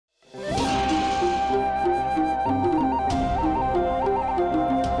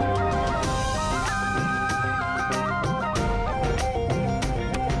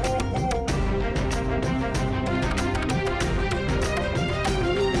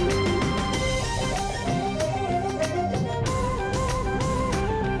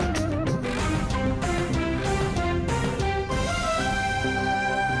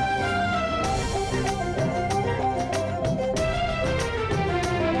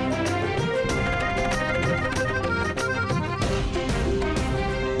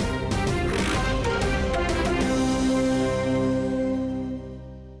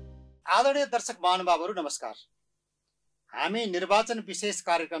आदरणीय दर्शक महानुभावहरू नमस्कार। हामी निर्वाचन विशेष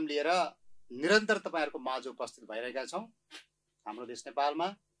कार्यक्रम लिएर निरन्तर तपाईहरुको माझ उपस्थित भइरहेका छौं। हाम्रो देश नेपालमा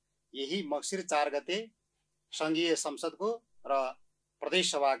यही मक्सिर 4 गते संघीय संसदको र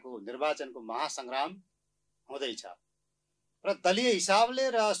प्रदेश सभाको निर्वाचनको महासंग्राम हुँदैछ र दलीय हिसाबले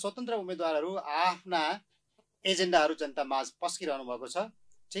र स्वतन्त्र उम्मेदवारहरू आफ्ना एजेन्डाहरू जनता माझ पस्किरहनु भएको छ।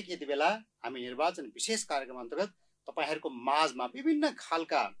 ठीक यति बेला हामी निर्वाचन विशेष कार्यक्रम अन्तर्गत तपाईहरुको माझमा विभिन्न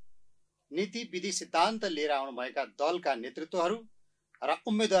खालका नीति विधि सिद्धान्त लिएर आउनुभएका दलका नेतृत्वहरू र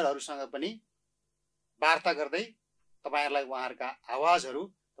उम्मेदवारहरूसँग पनि वार्ता गर्दै तपाईहरुलाई उहाँहरुका आवाजहरू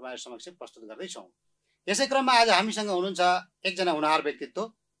तपाईहरु समक्ष प्रस्तुत गर्दै छौं। यसै क्रममा आज हामीसँग हुनुहुन्छ एकजना हुनहार व्यक्तित्व,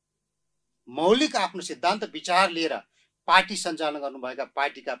 मौलिक आफ्नो सिद्धान्त विचार लिएर पार्टी सञ्चालन गर्नुभएका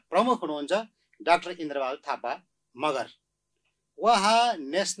पार्टीका प्रमुख हुनुहुन्छ डाक्टर इन्द्रबहादुर थापा मगर। उहाँ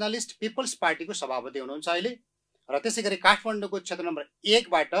नेशनलिस्ट पिपल्स पार्टीको सभापति हुनुहुन्छ अहिले र त्यसैगरी काठमाडौँको क्षेत्र नम्बर 1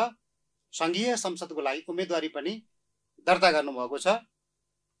 बाट संघीय संसदको लागि उम्मेदवारी पनि दर्ता गर्नुभएको छ।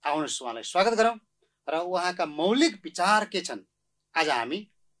 आउनुहोस् उहाँलाई स्वागत गरौँ र उहाँका मौलिक विचार के छन् आज हामी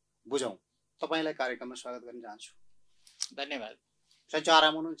बुझौँ। तपाईलाई कार्यक्रममा स्वागत गर्न चाहन्छु। धन्यवाद। सबै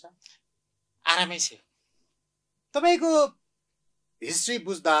आराम हुनुहुन्छ? आरामै छु। तपाईको हिस्ट्री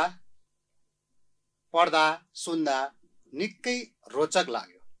बुझ्दा पढ्दा सुन्दा निकै रोचक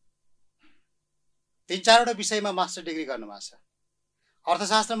लाग्यो। 3-4 वटा विषयमा मास्टर डिग्री गर्नुभएको छ,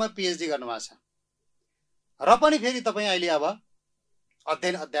 अर्थशास्त्रमा पीएचडी गर्नुभएको छ र पनि फेरि तपाई अहिले अब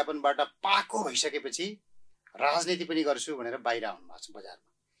अध्ययन अध्यापनबाट पाको भइसकेपछि राजनीति पनि गर्छु भनेर बाहिर आउनु भएको छ बजारमा।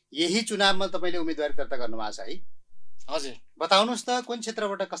 यही चुनावमा तपाईले उम्मेदवारी दर्ता गर्नुभएको छ है? हजुर। बताउनुस् त कुन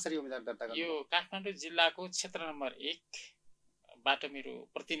क्षेत्रबाट कसरी उम्मेदवारी दर्ता गर्नु? यो काठमाडौँ जिल्लाको क्षेत्र नम्बर 1 बाट मेरो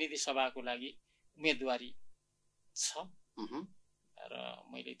प्रतिनिधि सभाको लागि उम्मेदवारी छ र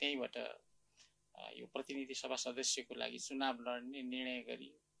मैले त्यहीबाट यो प्रतिनिधि सभा सदस्यको लागि चुनाव लड्ने निर्णय गरी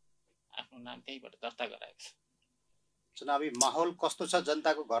आफ्नो नाम त्यहीबाट दर्ता गराएको छु। चुनावी माहौल कस्तो छ?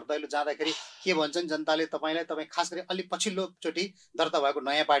 जनताको घर दैलो जाँदाखेरि के भन्छन् जनताले तपाईलाई? तपाई खास गरी अलि पछिल्लो चोटी दर्ता भएको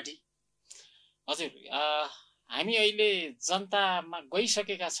नयाँ पार्टी? हजुर, हामी अहिले जनतामा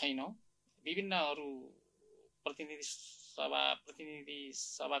गइसकेका छैनौं। विभिन्न अरु प्रतिनिधि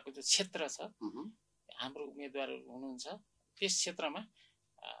सभाको जो क्षेत्र छ हाम्रो उम्मेदवारहरू हुनुहुन्छ त्यस क्षेत्रमा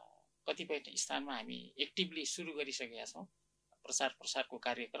कतिपय स्थानमा हामी एक्टिभली सुरु गरिसकेका छौं प्रसारको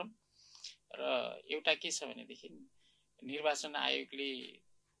कार्यक्रम। र एउटा के छ भनेदेखि निर्वाचन आयोगले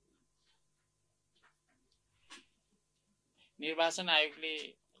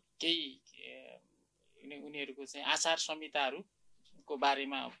केही उनीहरूको चाहिँ आचार संहिताहरूको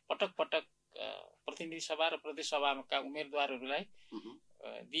बारेमा पटक पटक प्रतिनिधि सभा र प्रदेश सभाका उम्मेदवारहरूलाई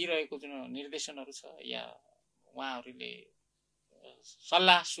दिइरहेको जुन निर्देशनहरू छ या उहाँहरूले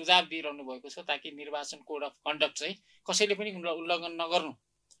सल्लाह सुझाव दिइरहनु भएको छ ताकि निर्वाचन कोड अफ कन्डक्ट चाहिँ कसैले पनि उल्लङ्घन नगर्नु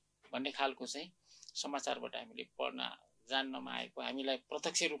भन्ने खालको चाहिँ समाचारबाट हामीले पढ्न जान्नमा आएको, हामीलाई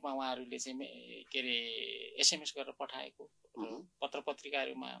प्रत्यक्ष रूपमा उहाँहरूले चाहिँ के अरे एसएमएस गरेर पठाएको, पत्र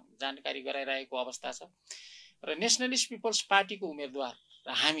पत्रिकाहरूमा जानकारी गराइरहेको अवस्था छ। र नेशनलिस्ट पिपल्स पार्टीको उम्मेदवार र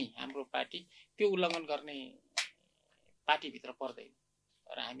हाम्रो पार्टी त्यो उल्लङ्घन गर्ने पार्टीभित्र पर्दैन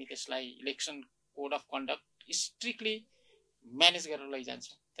र हामी त्यसलाई election code of conduct strictly manage गरेर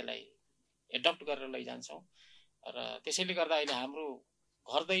लैजान्छौँ, त्यसलाई एडप्ट गरेर लैजान्छौँ र त्यसैले गर्दा अहिले हाम्रो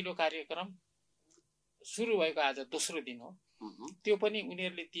घर दैलो कार्यक्रम सुरु भएको आज दोस्रो दिन हो। त्यो पनि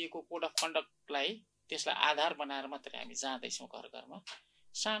उनीहरूले दिएको कोड अफ कन्डक्टलाई त्यसलाई आधार बनाएर मात्रै हामी जाँदैछौँ घर घरमा,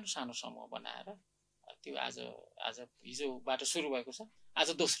 सानो सानो समूह बनाएर। त्यो आज हिजोबाट सुरु भएको छ, आज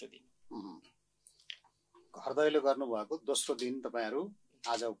दोस्रो दिन। घर दैलो गर्नुभएको दोस्रो दिन तपाईहरु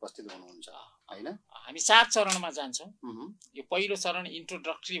आज उपस्थित हुनुहुन्छ हैन? हामी 4 चरणमा जान्छौं। यो पहिलो चरण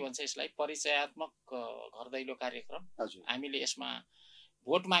इन्ट्रोडक्टरी भन्छ यसलाई, परिचयात्मक घर दैलो कार्यक्रम। हामीले यसमा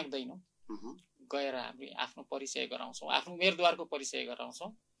भोट माग्दैनौं, गएर हामी आफ्नो परिचय गराउँछौं, आफ्नो उम्मेदवारको परिचय गराउँछौं।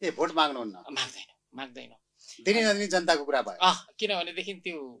 भोट माग्नुहुन्न? माग्दैनौं। दिनै नदिने जनताको कुरा भयो। किनभनेदेखि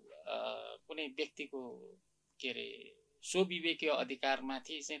त्यो कुनै व्यक्तिको के अरे सो विवेकीय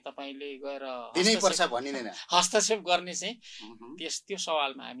अधिकारमाथि चाहिँ तपाईले गएर दिनै पर्छ भनिदैन, हस्तक्षेप गर्ने चाहिँ त्यो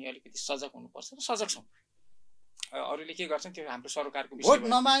सवालमा हामी अलिकति सजग हुनुपर्छ र सजग छौं। अरूले के गर्छन् त्यो हाम्रो सरकारको विषय। भोट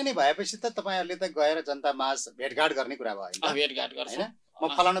नमाग्ने भएपछि त तपाईहरुले त गएर जनता माझ भेटघाट गर्ने कुरा भयो हैन? भेटघाट गर्छौं, म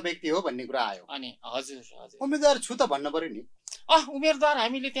फलाना व्यक्ति हो भन्ने कुरा आयो अनि हजुर उम्मेदवार छु त भन्नु पर्यो नि। उम्मेदवार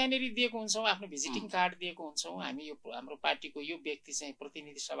हामीले त्यहाँनेरि दिएको हुन्छौं, आफ्नो भिजिटिङ कार्ड दिएको हुन्छौं। हामी यो हाम्रो पार्टीको यो व्यक्ति चाहिँ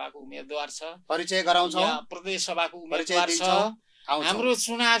प्रतिनिधि सभाको उम्मेदवार छ, परिचय गराउँछौं। प्रदेश सभाको उम्मेदवार छ, हाम्रो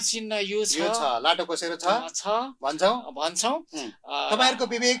चुनाव चिन्ह यो छ, लाटो कोसेरो छ भन्छौं। तपाईहरुको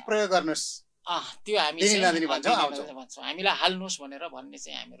विवेक प्रयोग गर्नुस्, त्यो हामी भन्छौं। हामीलाई हाल्नुस् भनेर भन्ने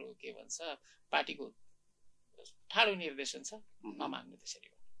चाहिँ हाम्रो के भन्छ पार्टीको ठाडो निर्देशन छ, नमान्नु त्यसरी।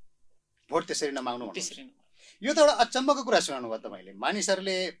 भोट त्यसरी नमाग्नु भन्नु। त्यसरी नै यो त एउटा अचम्मको कुरा सुनाउनु भयो तपाईँले।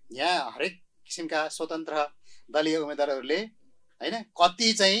 मानिसहरूले यहाँ हरेक किसिमका स्वतन्त्र दलीय उम्मेदवारहरूले होइन कति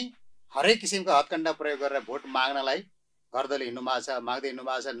चाहिँ हरेक किसिमको हत्कण्डा प्रयोग गरेर भोट माग्नलाई गर्दै हिँड्नु भएको छ, माग्दै हिँड्नु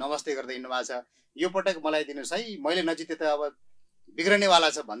भएको छ, नमस्ते गर्दै हिँड्नु भएको छ। यो पटक मलाई दिनुहोस् है, मैले नजिते त अब बिग्रनेवाला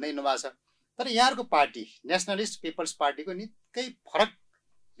छ भन्दै हिँड्नु भएको छ। तर यहाँहरूको पार्टी नेसनलिस्ट पिपल्स पार्टीको निकै फरक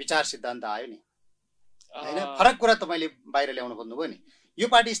विचार सिद्धान्त आयो नि होइन, फरक कुरा तपाईँले बाहिर ल्याउनु खोज्नुभयो नि। यो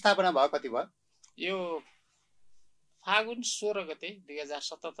पार्टी स्थापना भयो कति भयो? यो फागुन 16 गते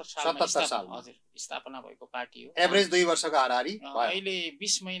 2077 सालमा हजुर स्थापना भएको पार्टी हो। एभरेज 2 वर्षको हाराहारी अहिले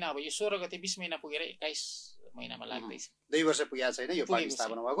 20 महिना अब यो 16 गते 20 महिना पुगेर 21 महिनामा लाग्दैछ। 2 वर्ष पुगेको छैन यो पार्टी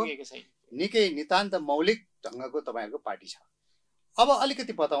स्थापना भएको। पुगेको छैन। निकै नितान्त मौलिक ढङ्गको तपाईँहरूको पार्टी छ। अब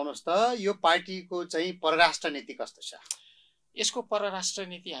अलिकति बताउनुहोस् त यो पार्टीको चाहिँ परराष्ट्र नीति कस्तो छ? यसको परराष्ट्र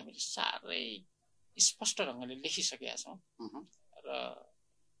नीति हामीले साह्रै स्पष्ट ढङ्गले लेखिसकेका छौँ र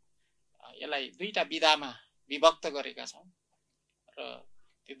यसलाई 2टा विधामा विभक्त गरेका छौँ र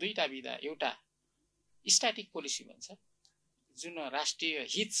त्यो 2टा विधा एउटा स्ट्याटिक पोलिसी भन्छ, जुन राष्ट्रिय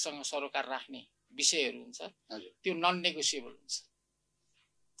हितसँग सरोकार राख्ने विषयहरू हुन्छ त्यो नन नेगोसिएबल हुन्छ।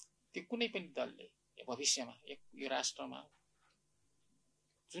 त्यो कुनै पनि दलले भविष्यमा यो राष्ट्रमा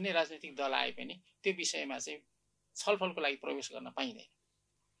जुनै राजनैतिक दल आए पनि त्यो विषयमा चाहिँ छलफलको लागि प्रवेश गर्न पाइँदैन।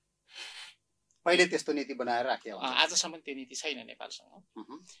 पहिले त्यस्तो नीति बनाएर राख्यो, आजसम्म त्यो नीति छैन नेपालसँग।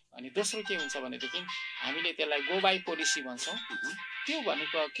 अनि दोस्रो के हुन्छ भनेदेखि हामीले त्यसलाई गो बाई पोलिसी भन्छौँ। त्यो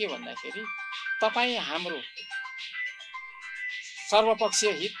भनेको के भन्दाखेरि तपाईँ हाम्रो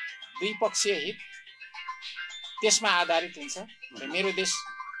सर्वपक्षीय हित, द्विपक्षीय हित त्यसमा आधारित हुन्छ र मेरो देश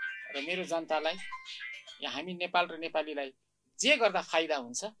र मेरो जनतालाई या हामी नेपाल र नेपालीलाई जे गर्दा फाइदा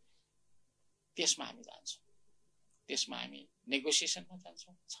हुन्छ त्यसमा हामी जान्छौँ, त्यसमा हामी नेगोसिएसनमा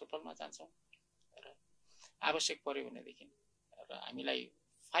जान्छौँ, छलफलमा जान्छौँ र आवश्यक पर्यो भनेदेखि र हामीलाई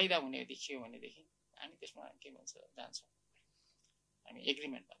फाइदा हुने देखियो भनेदेखि हामी त्यसमा के भन्छ जान्छौँ, हामी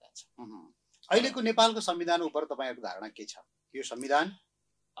एग्रिमेन्टमा जान्छौँ। अहिलेको नेपालको संविधान उप तपाईँहरूको धारणा के छ? यो संविधान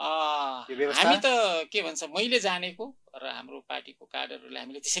हामी त के भन्छ मैले जानेको र हाम्रो पार्टीको कार्डरहरूले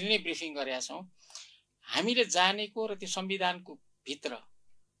हामीले त्यसरी नै ब्रिफिङ गरेका छौँ। हामीले जानेको र त्यो संविधानको भित्र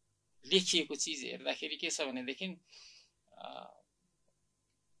लेखिएको चिज हेर्दाखेरि के छ भनेदेखि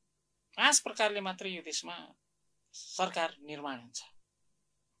 5 प्रकारले मात्र यो देशमा सरकार निर्माण हुन्छ।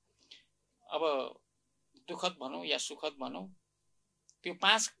 अब दुःखद भनौँ या सुखद भनौँ, त्यो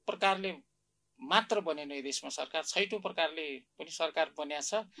 5 प्रकारले मात्र बनेन यो देशमा सरकार, 6औं प्रकारले पनि सरकार बन्या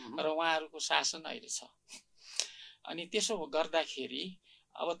छ र उहाँहरूको शासन अहिले छ। अनि त्यसो गर्दाखेरि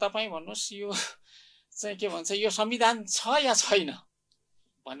अब तपाईँ भन्नुहोस् यो चाहिँ के भन्छ यो संविधान छ या छैन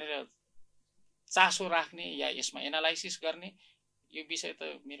भनेर चासो राख्ने या यसमा एनालाइसिस गर्ने यो विषय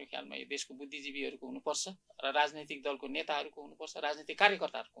त मेरो ख्यालमा यो देशको बुद्धिजीवीहरूको हुनुपर्छ र राजनैतिक दलको नेताहरूको हुनुपर्छ, राजनीतिक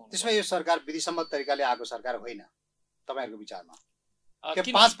कार्यकर्ताहरूको हुनुपर्छ। त्यसमा यो सरकार विधिसम्मत तरिकाले आएको सरकार होइन तपाईँहरूको विचारमा?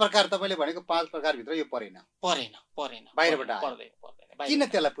 5 प्रकार तपाईँले भनेको 5 प्रकार भित्र यो परेन? परेन बाहिरबाट पर्दैन। किन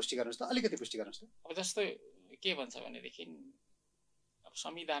त्यसलाई पुष्टि गर्नुहोस् त, अलिकति पुष्टि गर्नुहोस् त। अब जस्तो के भन्छ भनेदेखि अब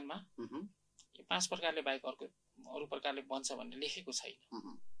संविधानमा यो 5 प्रकारले बाहेक अरू प्रकारले बन्छ भन्ने लेखेको छैन।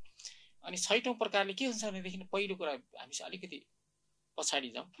 अनि 6औं प्रकारले के हुन्छ भनेदेखि पहिलो कुरा हामी अलिकति पछाडि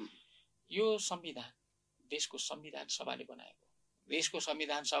जाउँ। यो संविधान देशको संविधान सभाले बनाएको, देशको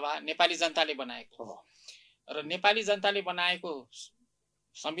संविधान सभा नेपाली जनताले बनाएको र नेपाली जनताले बनाएको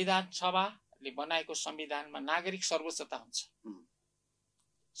संविधान सभाले बनाएको संविधानमा नागरिक सर्वोच्चता हुन्छ।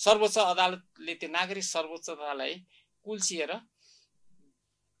 सर्वोच्च अदालतले त्यो नागरिक सर्वोच्चतालाई कुल्चिएर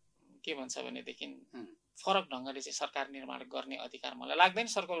के भन्छ भनेदेखि फरक ढङ्गले चाहिँ सरकार निर्माण गर्ने अधिकार मलाई लाग्दैन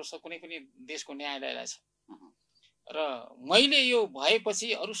सरकार कुनै पनि देशको न्यायालयलाई छ। र मैले यो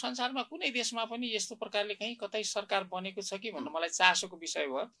भएपछि अरू संसारमा कुनै देशमा पनि यस्तो प्रकारले कहीँ कतै सरकार बनेको छ कि भन्ने मलाई चासोको विषय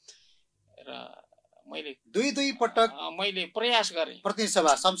भयो र मैले दुई पटक मैले प्रयास गरेँ। प्रतिनिधि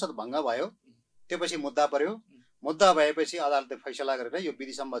सभा संसद भङ्ग भयो, त्यसपछि मुद्दा पर्यो, मुद्दा भएपछि अदालतले फैसला गरेर यो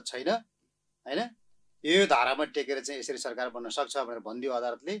विधिसम्मत छैन हैन, यो धारामा टेकेर चाहिँ यसरी सरकार बन्न सक्छ भनेर भनिदियो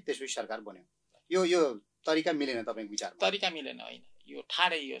अदालतले, त्यसपछि सरकार बन्यो। यो तरिका मिलेन तपाईँको विचारमा? तरिका मिलेन होइन, यो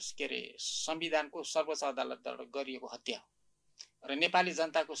ठाडै यो के अरे संविधानको सर्वोच्च अदालतबाट गरिएको हत्या हो र नेपाली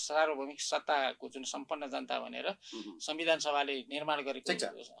जनताको सार्वभौमिक सत्ताको जुन सम्पन्न जनता भनेर संविधान सभाले निर्माण गरेको।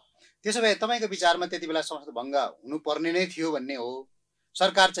 त्यसो भए तपाईँको विचारमा त्यति बेला संसद भङ्ग हुनुपर्ने नै थियो भन्ने हो,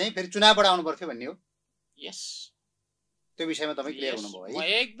 सरकार चाहिँ फेरि चुनावबाट आउनु पर्थ्यो भन्ने हो? यस, त्यो विषयमा तपाईँ क्लियर हुनुभयो है? म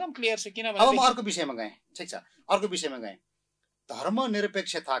एकदम क्लियर छु। किनभने अब म अर्को विषयमा गएँ। ठिक छ, अर्को विषयमा गएँ।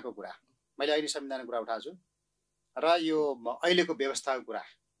 धर्मनिरपेक्षताको कुरा मैले अहिले संविधानको कुरा उठाएको छु र यो अहिलेको व्यवस्थाको कुरा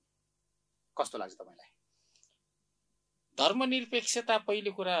कस्तो लाग्छ तपाईँलाई? धर्मनिरपेक्षता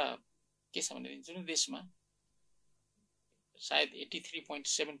पहिलो कुरा के छ भने जुन देशमा सायद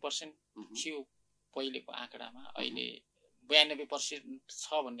 83.7% थियो पहिलेको आँकडामा, अहिले 92%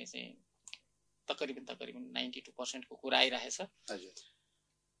 छ भन्ने चाहिँ तकरिबन 92% को कुरा आइरहेछ।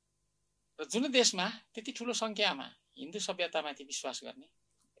 र जुन देशमा त्यति ठुलो संख्यामा हिन्दू सभ्यतामाथि विश्वास गर्ने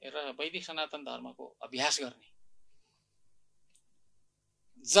र वैदिक सनातन धर्मको अभ्यास गर्ने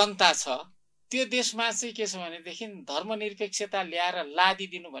जनता छ, त्यो देशमा चाहिँ के छ भनेदेखि धर्मनिरपेक्षता ल्याएर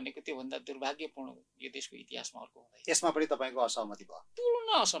लादिदिनु भनेको त्योभन्दा दुर्भाग्यपूर्ण यो देशको इतिहासमा अर्को हुँदैन। यसमा पनि तपाईको असहमति भयो? पूर्ण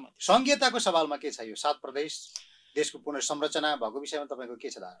असहमति। संघीयताको सवालमा के छ? यो 7 प्रदेश देशको पुनर्संरचना भएको विषयमा तपाईको के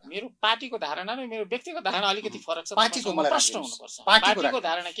छ धारणा? मेरो पार्टीको धारणा र मेरो व्यक्तिगत धारणा अलिकति फरक छ। पार्टीको मलाई प्रश्न हुनुपर्छ। पार्टीको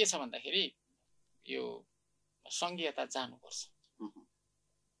धारणा के छ भन्दाखेरि यो संघीयता जानुपर्छ।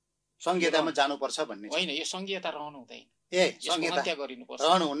 संघीयतामा जानुपर्छ भन्ने होइन, यो संघीयता रहनु हुँदैन। संघीयता गरिनुपर्छ,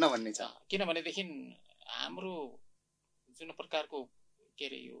 रहनु हुन्न भन्ने छ। किनभनेदेखि हाम्रो जुन प्रकारको के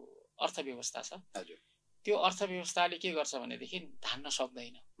अरे यो अर्थव्यवस्था छ, त्यो अर्थव्यवस्थाले के गर्छ भनेदेखि धान्न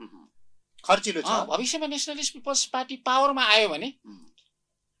सक्दैन, खर्चिलो छ। भविष्यमा नेसनलिस्ट पिपल्स पार्टी पावरमा आयो भने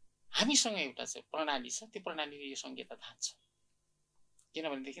हामीसँग एउटा चाहिँ प्रणाली छ, त्यो प्रणालीले यो संघीयता धान्छ।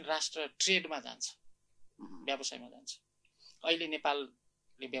 किनभनेदेखि राष्ट्र ट्रेडमा जान्छ, व्यवसायमा जान्छ। अहिले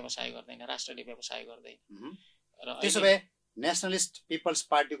नेपालले व्यवसाय गर्दैन, राष्ट्रले व्यवसाय गर्दैन। र त्यसो भए नेसनलिस्ट पिपल्स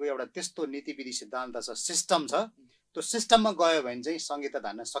पार्टीको एउटा त्यस्तो नीति विधि सिद्धान्त छ, सिस्टम छ, त्यो सिस्टममा गयो भने चाहिँ संघीयता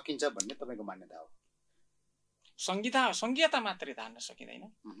धान्न सकिन्छ भन्ने तपाईको मान्यता हो? संघीयता मात्रै धान्न सकिँदैन।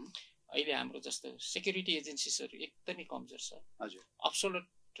 अहिले हाम्रो जस्तो सेक्युरिटी एजेन्सीजहरू एकदमै कमजोर छ। हजुर। अब्सोल्युट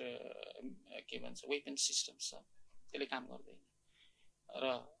के भन्छ वेपन सिस्टम छ, त्यसले काम गर्दैन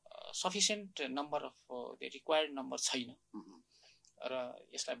र sufficient number of the required number छैन र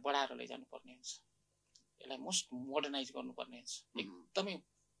यसलाई बढाएर लैजानु पर्ने हुन्छ, यसलाई मोस्ट मोडर्नाइज गर्नुपर्ने हुन्छ। एकदमै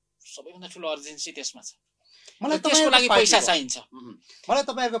सबैभन्दा ठुलो अर्जेन्सी त्यसमा छ। मलाई त्यसको लागि पैसा चाहिन्छ। मलाई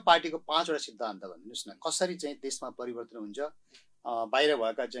तपाईहरुको पार्टीको 5 वटा सिद्धान्त भन्नुस् न, कसरी चाहिँ देशमा परिवर्तन हुन्छ, बाहिर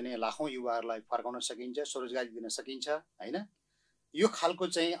भएका चाहिँ लाखौं युवाहरूलाई फर्काउन सकिन्छ, स्वरोजगारी दिन सकिन्छ, हैन? यो खालको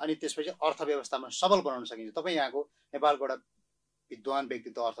चाहिँ अनि त्यसपछि अर्थव्यवस्थामा सबल बनाउन सकिन्छ। तपाई यहाँको नेपालको एउटा विद्वान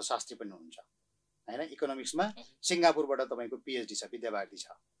व्यक्तित्व अर्थशास्त्री पनि हुनुहुन्छ, हैन? इकोनोमिक्समा सिङ्गापुरबाट तपाईको पीएचडी छ, विद्यावारिधि छ।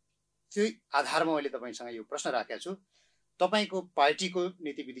 त्यो आधारमा मैले तपाईसँग यो प्रश्न राखेको छु, तपाईको पार्टीको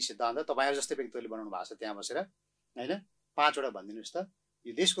नीति विधि सिद्धान्त तपाईहरु जस्तै व्यक्तिले बनाउनु भएको छ त्यहाँ बसेर, हैन? 5 वटा भनिदिनुस् त।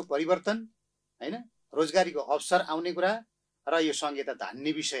 यो देशको परिवर्तन, हैन? रोजगारीको अवसर आउने कुरा र यो संघीयता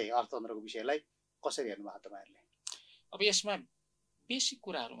धान्ने विषय, अर्थतन्त्रको विषयलाई कसरी हेर्नु भएको तपाईहरुले? अब यसमा बेसिक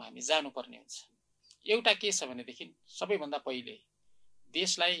कुराहरुमा हामी जानुपर्ने हुन्छ। एउटा के छ भनेदेखि सबैभन्दा पहिले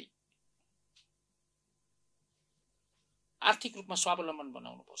देशलाई आर्थिक रूपमा स्वावलम्बन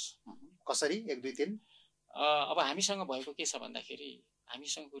बनाउनु पर्छ। कसरी? 1 2 3? अब हामीसँग भएको के छ भन्दाखेरि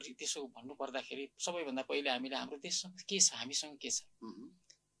हामीसँग त्यसो भन्नु पर्दाखेरि सबैभन्दा पहिले हामीले हाम्रो देशसँग के छ, हामीसँग के छ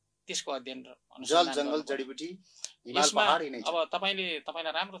त्यसको अध्ययन र जल अनुसन्धान जंगल जडीबुटी हिमाल पहाड नै छ। अब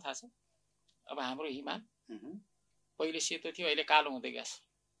तपाईलाई राम्रो थाहा छ, अब हाम्रो हिमाल पहिले सेतो थियो, अहिले कालो हुँदै गएको छ।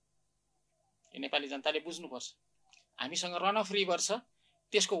 यो नेपाली जनताले बुझ्नुपर्छ। हामीसँग रन अफ रिभर छ,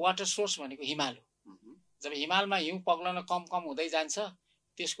 त्यसको वाटर सोर्स भनेको हिमाल हो। जब हिमालमा हिउँ पग्लन कम हुँदै जान्छ,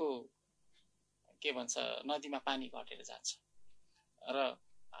 त्यसको के भन्छ नदीमा पानी घटेर जान्छ। र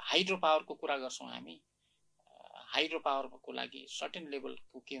हाइड्रो पावरको कुरा गर्छौं हामी, हाइड्रो पावरको लागि सर्टेन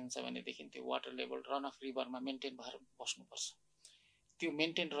लेभलको के हुन्छ भनेदेखि त्यो water level run of रिभरमा maintain भएर बस्नुपर्छ। त्यो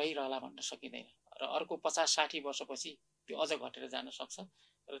मेन्टेन रहिरहला भन्न सकिँदैन र अर्को 50-60 वर्षपछि त्यो अझ घटेर जान सक्छ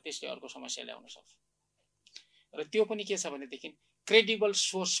र त्यसले अर्को समस्या ल्याउन सक्छ। र त्यो पनि के छ भनेदेखि क्रेडिबल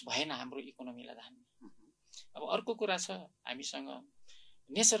सोर्स भएन हाम्रो इकोनोमीलाई धान्ने। अब अर्को कुरा छ, हामीसँग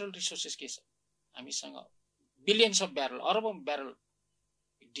नेचरल रिसोर्सेस के छ, हामीसँग बिलियन्स अफ ब्यारल, अरबौं ब्यारल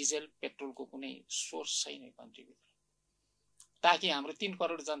डिजेल पेट्रोलको कुनै सोर्स छैन कन्ट्रीभित्र, ताकि हाम्रो 3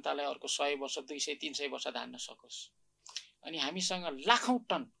 करोड जनतालाई अर्को 100 वर्ष 200-300 वर्ष धान्न सकोस्। अनि हामीसँग लाखौं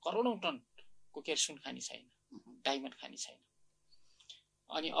टन करोडौं टनको के सुन खानी छैन, डायमन्ड खानी छैन।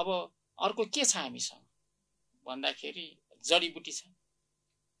 अनि अब अर्को के छ हामीसँग भन्दाखेरि जडीबुटी छ,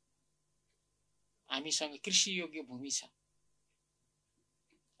 हामीसँग कृषि योग्य भूमि छ।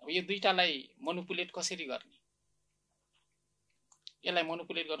 अब यो दुईटालाई मोनोपुलेट कसरी गर्ने, यसलाई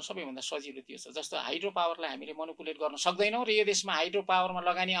मोनोपुलेट गर्न सबैभन्दा सजिलो त्यो छ। जस्तो हाइड्रो पावरलाई हामीले मोनोपुलेट गर्न सक्दैनौँ र यो देशमा हाइड्रो पावरमा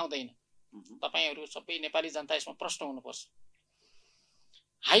लगानी आउँदैन। तपाईहरु सबै नेपाली जनता यसमा प्रश्न हुनुपर्छ,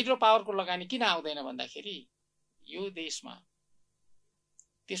 हाइड्रो पावरको लगानी किन आउँदैन भन्दाखेरि यो देशमा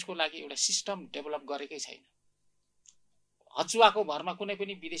त्यसको लागि एउटा सिस्टम डेभलप गरेकै छैन। हचुवाको भरमा कुनै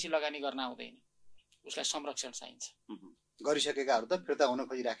पनि विदेशी लगानी गर्न आउँदैन, उसलाई संरक्षण चाहिन्छ। गरिसकेकाहरु त फिर्ता हुन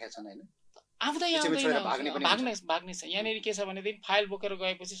खोजिराखेका छन्, हैन? भाग्ने छ। यहाँनिर के छ भनेदेखि फाइल बोकेर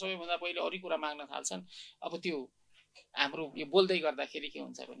गएपछि सबैभन्दा पहिले अरू कुरा माग्न थाल्छन्। अब त्यो हाम्रो यो बोल्दै गर्दाखेरि के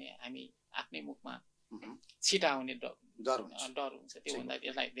हुन्छ भने हामी आफ्नै मुखमा छिटा आउने डर हुन्छ। त्यो भन्दा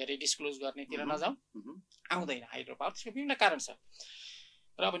यसलाई धेरै डिस्क्लोज गर्नेतिर नजाउँ, आउँदैन हाइड्रो पावर। त्यसको विभिन्न कारण छ।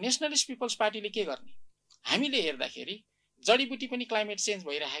 र अब नेसनलिस्ट पिपल्स पार्टीले के गर्ने? हामीले हेर्दाखेरि जडीबुटी पनि क्लाइमेट चेन्ज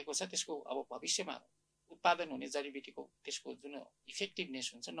भइरहेको छ, त्यसको अब भविष्यमा उत्पादन हुने जडीबुटीको त्यसको जुन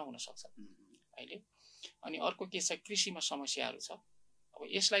इफेक्टिभनेस हुन्छ नहुन सक्छ अहिले। अनि अर्को के छ, कृषिमा समस्याहरू छ। अब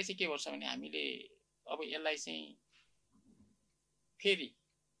यसलाई चाहिँ के गर्छ भने हामीले अब यसलाई चाहिँ फेरि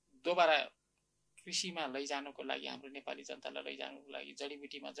दोबारा कृषिमा लैजानुको लागि, हाम्रो नेपाली जनतालाई लैजानुको लागि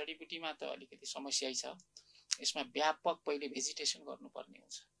जडीबुटीमा त अलिकति समस्या छ। यसमा व्यापक पहिले भेजिटेसन गर्नुपर्ने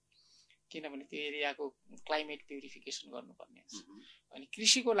हुन्छ, किनभने त्यो एरियाको क्लाइमेट प्युरिफिकेसन गर्नुपर्ने हुन्छ। अनि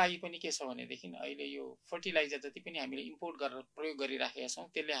कृषिको लागि पनि के छ भनेदेखि अहिले यो फर्टिलाइजर जति पनि हामीले इम्पोर्ट गरेर प्रयोग गरिराखेका छौँ,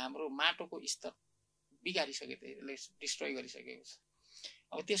 त्यसले हाम्रो माटोको स्तर बिगारिसकेको, डिस्ट्रोय गरिसकेको छ।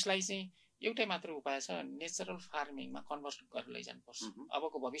 अब त्यसलाई चाहिँ एउटै मात्र उपाय छ, नेचरल फार्मिङमा कन्भर्ट गरेर लैजानुपर्छ।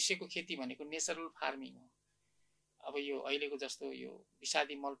 अबको भविष्यको खेती भनेको नेचरल फार्मिङ हो। अब यो अहिलेको जस्तो यो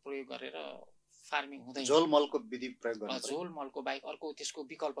विषादी मल प्रयोग गरेर फार्मिङ हुँदैन, झोल मलको विधि प्रयोग गर्नु, झोल मलको बाहेक अर्को त्यसको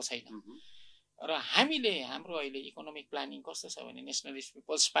विकल्प छैन। र हामीले हाम्रो अहिले इकोनोमिक प्लानिङ कस्तो छ भने नेसनलिस्ट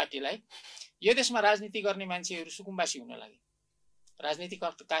पिपल्स पार्टीलाई यो देशमा राजनीति गर्ने मान्छेहरू सुकुम्बासी हुन लागे, राजनीतिक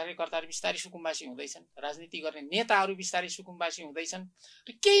कार्यकर्ताहरू बिस्तारै सुकुम्बासी हुँदैछन्, राजनीति गर्ने नेताहरू बिस्तारै सुकुम्बासी हुँदैछन्, र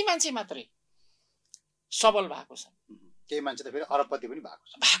केही मान्छे मात्रै सबल भएको छ। केही मान्छे त फेरि अरबपति पनि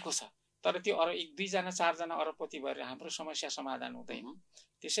भएको छ। तर त्यो 1-2 जना 4 जना अरबपति भएर हाम्रो समस्या समाधान हुँदैन।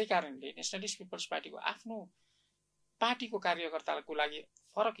 त्यसै कारणले नेसनलिस्ट पिपल्स पार्टीको आफ्नो पार्टीको कार्यकर्ताको लागि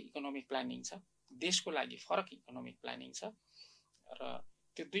फरक इकोनोमिक प्लानिङ छ, देशको लागि फरक इकोनोमिक प्लानिङ छ। र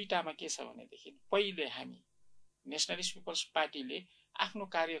त्यो दुईटामा के छ भनेदेखि पहिले हामी नेसनलिस्ट पिपल्स पार्टीले आफ्नो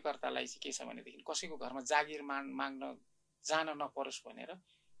कार्यकर्तालाई चाहिँ के छ भनेदेखि कसैको घरमा जागिर माग्न जान नपरोस् भनेर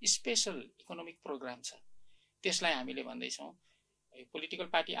स्पेशल इकोनोमिक प्रोग्राम छ। त्यसलाई हामीले भन्दैछौँ पोलिटिकल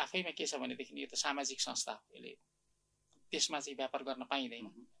पार्टी आफैमा के छ भनेदेखि यो त सामाजिक संस्था हो, यसले त्यसमा चाहिँ व्यापार गर्न पाइँदैन।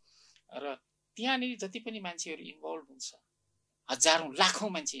 र त्यहाँनिर जति पनि मान्छेहरू इन्भल्भ हुन्छ, हजारौँ लाखौँ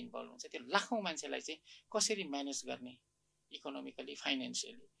मान्छे इन्भल्भ हुन्छ, त्यो लाखौँ मान्छेलाई चाहिँ कसरी म्यानेज गर्ने इकोनोमिकली,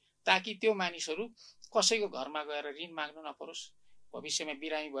 फाइनेन्सियली, ताकि त्यो मानिसहरू कसैको घरमा गएर ऋण माग्न नपरोस्, भविष्यमा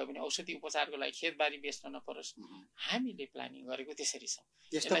बिरामी भयो भने औषधि उपचारको लागि खेतबारी बेच्न नपरोस्। हामीले प्लानिङ गरेको त्यसरी छ।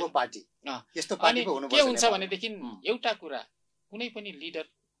 यस्तो पार्टी के हुन्छ भनेदेखि एउटा कुरा, कुनै पनि leader,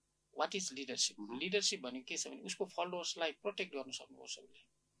 what is leadership? Leadership भनेको के छ भने उसको फलोवर्सलाई प्रोटेक्ट गर्न सक्नुपर्छ,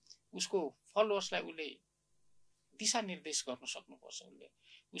 उसको फलोवर्सलाई उसले दिशानिर्देश गर्न सक्नुपर्छ,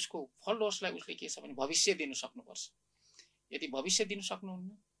 उसको फलोवर्सलाई उसले के छ भने भविष्य दिन सक्नुपर्छ। यदि भविष्य दिन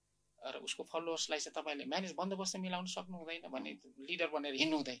सक्नुहुन्न र उसको फलोवर्सलाई चाहिँ तपाईँले म्यानेज बन्दोबस्त मिलाउन सक्नु हुँदैन भने लिडर बनेर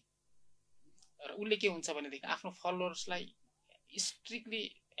हिँड्नु हुँदैन। र उसले के हुन्छ भनेदेखि आफ्नो फलोवर्सलाई स्ट्रिक्टली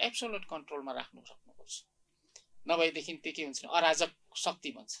एब्सोल्युट कन्ट्रोलमा राख्नु सक्नुपर्छ। नभएदेखि त्यो के हुन्छ भने अराजक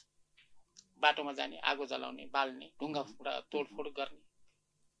शक्ति भन्छ, बाटोमा जाने, आगो जलाउने, बाल्ने, ढुङ्गा तोडफोड गर्ने,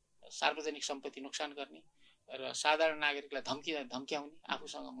 सार्वजनिक सम्पत्ति नोक्सान गर्ने र साधारण नागरिकलाई धम्क्याउने,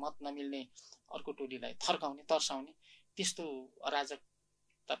 आफूसँग मत नमिल्ने अर्को टोलीलाई थर्काउने, तर्साउने, त्यस्तो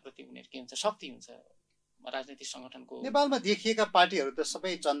अराजकताप्रति उनीहरू के हुन्छ, शक्ति हुन्छ राजनीतिक सङ्गठनको। नेपालमा देखिएका पार्टीहरू त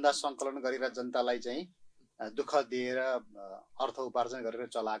सबै चन्दा सङ्कलन गरेर जनतालाई चाहिँ दुःख दिएर अर्थ उपार्जन गरेर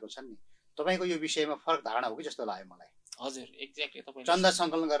चलाएको छन् नि। तपाईँको यो विषयमा फरक धारणा हो कि जस्तो लाग्यो मलाई। हजुर, एक्ज्याक्टली। तपाईँ चन्दा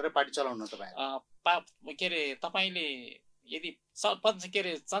सङ्कलन गरेर पार्टी चलाउनु तपाईँ के अरे तपाईँले यदि के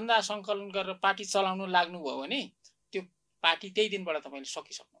अरे चन्दा सङ्कलन गरेर पार्टी चलाउनु लाग्नुभयो भने त्यो पार्टी त्यही दिनबाट तपाईँले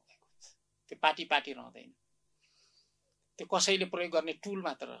सकिसक्नु भएको हुन्छ। त्यो पार्टी रहँदैन, त्यो कसैले प्रयोग गर्ने टुल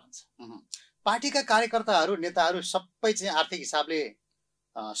मात्र रहन्छ। पार्टीका कार्यकर्ताहरू, नेताहरू सबै चाहिँ आर्थिक हिसाबले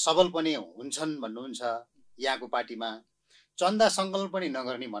सबल पनि हुन्छन् भन्नुहुन्छ यहाँको पार्टीमा, चन्दा सङ्कलन पनि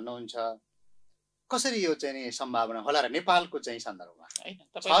नगर्ने भन्नुहुन्छ। कसरी यो चाहिँ नि सम्भावना होला र नेपालको चाहिँ सन्दर्भमा? होइन,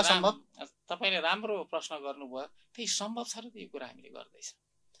 तपाईँले राम्रो प्रश्न गर्नुभयो। त्यही सम्भव छ र यो कुरा हामीले गर्दैछ।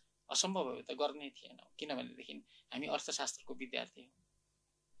 असम्भव भयो त गर्ने थिएन, किनभनेदेखि हामी अर्थशास्त्रको विद्यार्थी हौँ।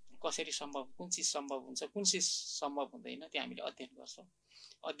 कसरी सम्भव, कुन चिज सम्भव हुन्छ, कुन चिज सम्भव हुँदैन, त्यो हामीले अध्ययन गर्छौँ।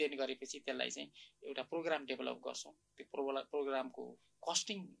 अध्ययन गरेपछि त्यसलाई चाहिँ एउटा प्रोग्राम डेभलप गर्छौँ। त्यो प्रोग्रामको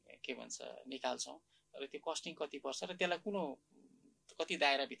कस्टिङ के भन्छ निकाल्छौँ, र त्यो कस्टिङ कति पर्छ र त्यसलाई कति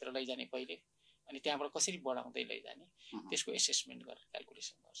दायराभित्र लैजाने पहिले, अनि त्यहाँबाट कसरी बढाउँदै लैजाने, त्यसको एसेसमेन्ट गरेर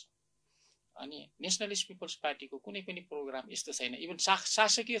क्यालकुलेसन गर्छौँ। अनि नेसनलिस्ट पिपल्स पार्टीको कुनै पनि प्रोग्राम यस्तो छैन, इभन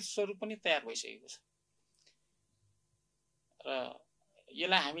शासकीय स्वरूप पनि तयार भइसकेको छ। र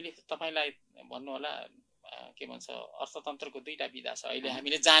यसलाई हामीले तपाईँलाई भन्नु होला के भन्छ अर्थतन्त्रको दुईटा विधा छ अहिले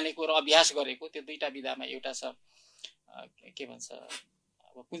हामीले जानेको र अभ्यास गरेको। त्यो दुईटा विधामा एउटा छ के भन्छ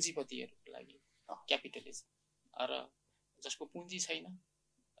अब पुँजीपतिहरूको लागि क्यापिटलिजम, र जसको पुँजी छैन,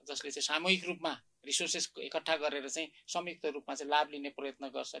 जसले चाहिँ सामूहिक रूपमा रिसोर्सेस एकट्ठा गरेर चाहिँ संयुक्त रूपमा चाहिँ लाभ लिने प्रयत्न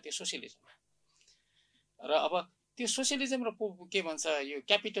गर्छ, त्यो सोसियलिजम। र अब त्यो सोसियलिजम र के भन्छ यो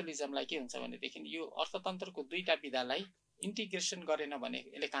क्यापिटलिजमलाई के हुन्छ भनेदेखि यो अर्थतन्त्रको दुईटा विधालाई इन्टिग्रेसन गरेन भने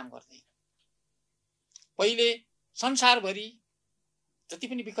यसले काम गर्दैन। पहिले संसारभरि जति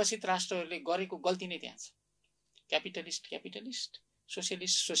पनि विकसित राष्ट्रहरूले गरेको गल्ती नै त्यहाँ छ। क्यापिटलिस्ट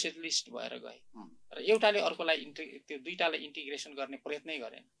सोसियलिस्ट भएर गए र एउटाले अर्कोलाई त्यो दुईटालाई इन्टिग्रेसन गर्ने प्रयत्नै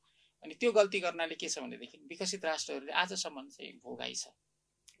गरेन। अनि त्यो गल्ती गर्नाले के छ भनेदेखि विकसित राष्ट्रहरूले आजसम्म चाहिँ भोगाइ छ,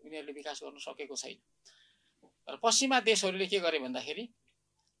 उनीहरूले विकास गर्न सकेको छैन। र पश्चिमा देशहरूले के गरे भन्दाखेरि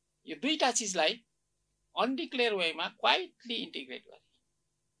यो दुईटा चिजलाई अनडिक्लेयर वेमा क्वाइटली इन्टिग्रेट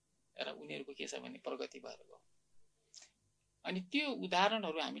गरे र उनीहरूको के छ भने प्रगति भएर गयो। अनि त्यो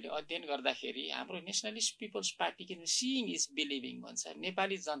उदाहरणहरू हामीले अध्ययन गर्दाखेरि हाम्रो नेसनलिस्ट पिपल्स पार्टी के सिइङ इज बिलिभिङ भन्छ।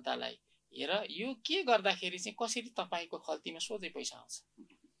 नेपाली जनतालाई हेर यो के गर्दाखेरि चाहिँ कसरी तपाईँको खल्तीमा सोझै पैसा आउँछ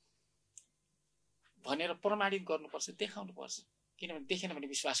भनेर प्रमाणित गर्नुपर्छ, देखाउनुपर्छ। किनभने देखेन भने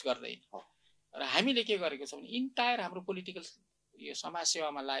विश्वास गर्दैन। र हामीले के गरेको छौँ भने इन्टायर हाम्रो पोलिटिकल यो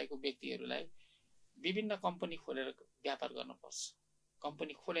समाजसेवामा लागेको व्यक्तिहरूलाई विभिन्न कम्पनी खोलेर व्यापार गर्नुपर्छ।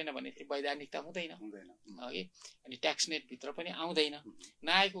 कम्पनी खोलेन भने फेरि वैधानिकता हुँदैन है, अनि ट्याक्स नेटभित्र पनि आउँदैन।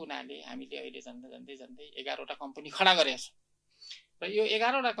 नआएको हुनाले हामीले अहिले झन्डै 11वटा कम्पनी खडा गरेका छौँ। र यो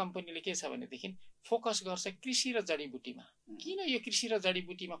 11वटा कम्पनीले के छ भनेदेखि फोकस गर्छ कृषि र जडीबुटीमा। किन यो कृषि र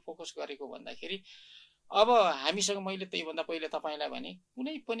जडीबुटीमा फोकस गरेको भन्दाखेरि अब हामीसँग मैले त्यही भन्दा पहिले तपाईँलाई भने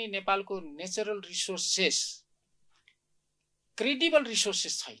कुनै पनि नेपालको नेचरल रिसोर्सेस क्रेडिबल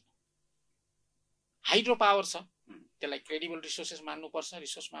रिसोर्सेस छैन। हाइड्रो पावर छ, त्यसलाई क्रेडिबल रिसोर्सेस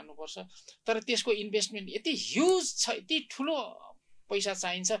रिसोर्स मान्नुपर्छ, तर त्यसको इन्भेस्टमेन्ट यति ह्युज छ, यति ठुलो पैसा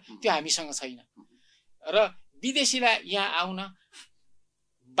चाहिन्छ, त्यो हामीसँग छैन। र विदेशीलाई यहाँ आउन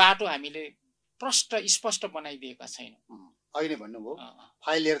बाटो हामीले स्पष्ट बनाइदिएका छैनौँ। अहिले भन्नुभयो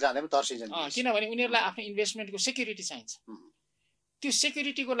फाइल लिएर जाँदा पनि तर्सिन्छ। किनभने उनीहरूलाई आफ्नो इन्भेस्टमेन्टको सेक्युरिटी चाहिन्छ। त्यो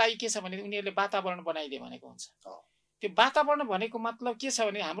सेक्युरिटीको लागि के छ भने उनीहरूले वातावरण बनाइदिए भनेको हुन्छ। त्यो वातावरण भनेको मतलब के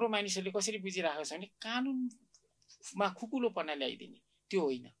छ भने हाम्रो मानिसहरूले कसरी बुझिरहेको छ भने कानुनमा खुकुलोपना ल्याइदिने, त्यो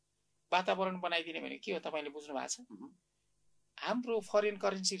होइन। वातावरण बनाइदिने भने के हो तपाईँले बुझ्नु भएको छ? हाम्रो फरेन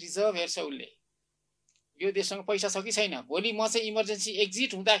करेन्सी रिजर्भ हेर्छ उसले, यो देशसँग पैसा छ कि छैन, भोलि म चाहिँ इमर्जेन्सी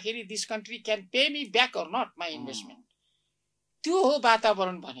एक्जिट हुँदाखेरि this country can pay me back or not my investment. त्यो हो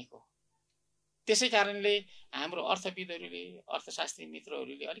वातावरण भनेको। त्यसै कारणले हाम्रो अर्थविदहरूले, अर्थशास्त्री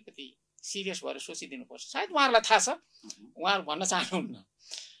मित्रहरूले अलिकति सिरियस भएर सोचिदिनुपर्छ। सायद उहाँहरूलाई थाहा छ, उहाँहरू भन्न चाहनुहुन्न।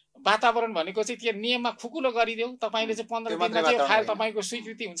 वातावरण भनेको चाहिँ त्यो नियममा खुकुलो गरिदेऊ, तपाईँले चाहिँ 15 दिनमा चाहिँ फाइल तपाईँको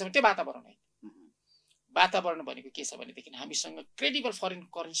स्वीकृति हुन्छ भने त्यो वातावरण होइन। वातावरण भनेको के छ भनेदेखि हामीसँग क्रेडिबल फरेन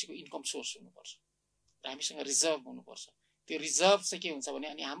करेन्सीको इन्कम सोर्स हुनुपर्छ र हामीसँग रिजर्भ हुनुपर्छ। त्यो रिजर्भ चाहिँ के हुन्छ भने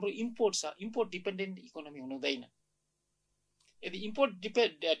अनि हाम्रो इम्पोर्ट छ, इम्पोर्ट डिपेन्डेन्ट इकोनोमी हुनु हुँदैन। यदि इम्पोर्ट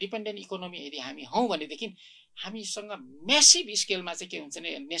डिपेन्डेन्ट इकोनोमी यदि हामी हौँ भनेदेखि हामीसँग म्यासिभ स्केलमा चाहिँ के हुन्छ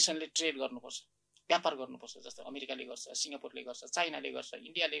भने नेसनले ट्रेड गर्नुपर्छ, व्यापार गर्नुपर्छ। जस्तो अमेरिकाले गर्छ, सिङ्गापुरले गर्छ, चाइनाले गर्छ,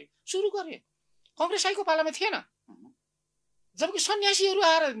 इन्डियाले सुरु गर्यो। कङ्ग्रेस आएको पालामा थिएन। जबकि सन्यासीहरू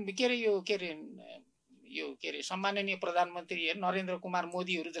आएर के अरे सम्माननीय प्रधानमन्त्री नरेन्द्र कुमार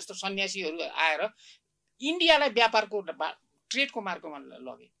मोदीहरू जस्तो सन्यासीहरू आएर इन्डियालाई व्यापारको ट्रेडको मार्गमा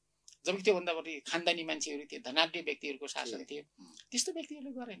लगे। जबकि त्योभन्दा बढी खानदानी मान्छेहरू थियो, धनाढ्य व्यक्तिहरूको शासन थियो, त्यस्तो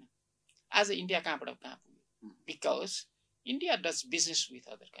व्यक्तिहरूले गरेन। आज इन्डिया कहाँबाट कहाँ पुग्यो? Because India does business with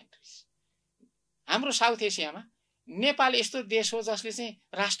other countries. हाम्रो साउथ एसियामा नेपाल यस्तो देश हो जसले चाहिँ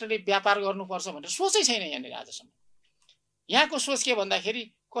राष्ट्रले व्यापार गर्नुपर्छ भनेर सोचै छैन यहाँनिर आजसम्म। यहाँको सोच के भन्दाखेरि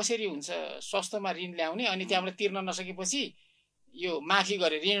कसरी हुन्छ सस्तोमा ऋण ल्याउने अनि त्यहाँबाट तिर्न नसकेपछि यो माफी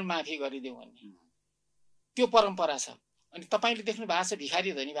गरे, ऋण माफी गरिदेऊ भन्ने त्यो परम्परा छ। अनि तपाईँले देख्नु भएको छ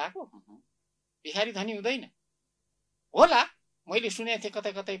भिखारी धनी भएको? भिखारी धनी हुँदैन होला। मैले सुनेको थिएँ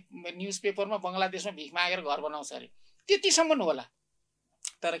कतै कतै न्युज पेपरमा बङ्गलादेशमा भिख मागेर घर बनाउँछ अरे, त्यतिसम्म होला।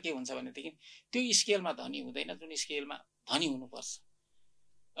 तर के हुन्छ भनेदेखि त्यो स्केलमा धनी हुँदैन जुन स्केलमा धनी हुनुपर्छ।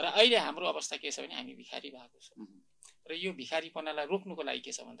 र अहिले हाम्रो अवस्था के छ भने हामी भिखारी भएको छौँ। र यो भिखारीपनालाई रोक्नुको लागि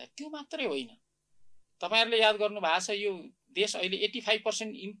के छ भन्दा त्यो मात्रै होइन। तपाईँहरूले याद गर्नु भएको छ यो देश अहिले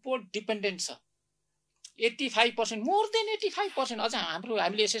 85% इम्पोर्ट डिपेन्डेन्ट छ। 85%, मोर देन 85%। अझ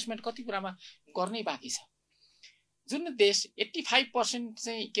हामीले एसेसमेन्ट कति कुरामा गर्नै बाँकी छ। जुन देश 85%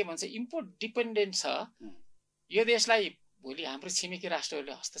 चाहिँ के भन्छ इम्पोर्ट डिपेन्डेन्ट छ, यो देशलाई भोलि हाम्रो छिमेकी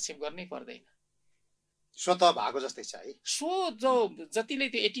राष्ट्रहरूले हस्तक्षेप गर्नै पर्दैन। स्वतः भएको जस्तै छ है। जो जतिले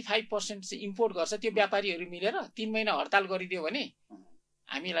त्यो 85% चाहिँ इम्पोर्ट गर्छ त्यो व्यापारीहरू मिलेर 3 महिना हडताल गरिदियो भने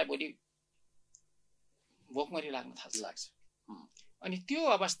हामीलाई भोलि भोकमरी लाग्न थाल्छ। अनि त्यो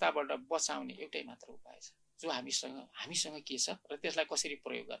अवस्थाबाट बचाउने एउटै मात्र उपाय छ जो हामीसँग के छ र त्यसलाई कसरी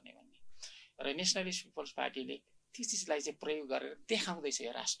प्रयोग गर्ने भन्ने। र नेसनलिस्ट पिपल्स पार्टीले त्यो चिजलाई चाहिँ प्रयोग गरेर देखाउँदैछ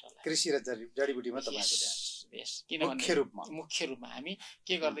यो राष्ट्रलाई। कृषि र जडीबुटीमा तपाईको ध्यान यस किनभने मुख्य रूपमा हामी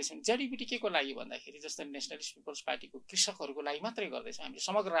के गर्दैछौँ जडीबुटी के को लागि भन्दाखेरि जस्तो नेसनलिस्ट पिपल्स पार्टीको कृषकहरूको लागि मात्रै गर्दैछौँ हामीले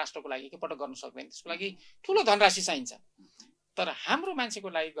समग्र राष्ट्रको लागि एकपटक गर्न सक्दैन त्यसको लागि ठुलो धनराशि चाहिन्छ तर हाम्रो मान्छेको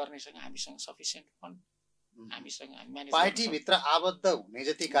लागि गर्नेसँग हामीसँग सफिसियन्ट फन्ड हामीसँग हामी पार्टी भित्र आबद्ध हुने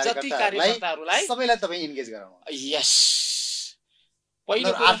जति कार्यकर्ताहरूलाई सबैलाई तपाईं इन्गेज गराउनु यस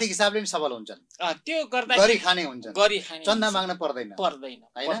पहिलो आर्थिक हिसाबले पनि सबल हुन्छन् त्यो गर्दा गरी खाने हुन्छन् चन्दा माग्न पर्दैन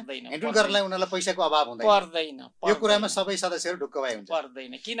पर्दैन हेन्डल गर्नलाई उनीहरूलाई पैसाको अभाव हुँदैन पर्दैन यो कुरामा सबै सदस्यहरू ढुक्क भए हुन्छ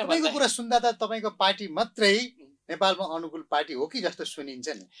पर्दैन किन भन्दा कुरा सुन्दा त तपाईको पार्टी मात्रै नेपालमा अनुकूल पार्टी हो कि जस्तो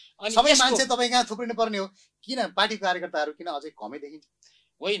सुनिन्छ नि सबै मान्छे तपाई कहाँ थुप्रिनु पर्ने हो किन पार्टी कार्यकर्ताहरू किन अझै कमै देखिन्छ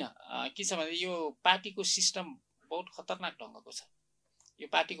होइन के छ भने यो पार्टीको सिस्टम बहुत खतरनाक ढङ्गको छ यो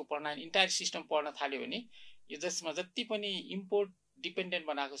पार्टीको प्रणाली इन्टायर सिस्टम पढ्न थाल्यो भने यो जसमा जति पनि इम्पोर्ट डिपेन्डेन्ट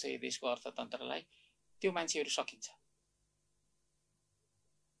बनाएको छ यो देशको अर्थतन्त्रलाई त्यो मान्छेहरू सकिन्छ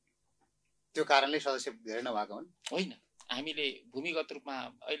त्यो कारणले सदस्य धेरै नभएको हुन् होइन हामीले भूमिगत रूपमा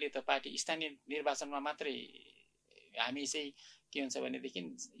अहिले त पार्टी स्थानीय निर्वाचनमा मात्रै हामी चाहिँ के हुन्छ भनेदेखि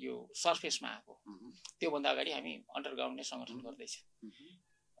यो सर्फेसमा आएको त्योभन्दा अगाडि हामी अन्डरग्राउन्ड नै सङ्गठन गर्दैछौँ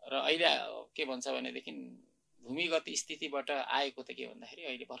र अहिले के भन्छ भनेदेखि भूमिगत स्थितिबाट आएको त के भन्दाखेरि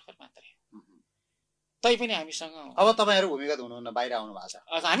अहिले भर्खर मात्रै तैपनि हामीसँग अब तपाईहरु भूमिगत हुनुहुन्न बाहिर आउनु भएको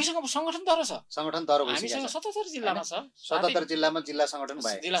छ हामीसँग सङ्गठन दह्रो छ सङ्गठन दह्रो हामीसँग 77 जिल्लामा छ 77 जिल्लामा जिल्ला सङ्गठन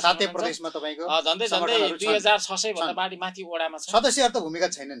भए सातै प्रदेशमा तपाईको झन्डै 2600 भन्दा बढी माथि वडामा छ सदस्यहरु त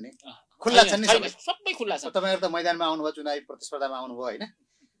भूमिगत छैनन् नि खुल्ला छन् नि सबै खुल्ला छ तपाईहरु त मैदानमा आउनुभयो चुनावी प्रतिस्पर्धामा आउनुभयो हैन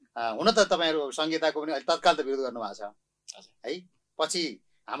हुन त तपाईहरु संहिताको पनि तत्काल त विरोध गर्नु भएको छ है पछि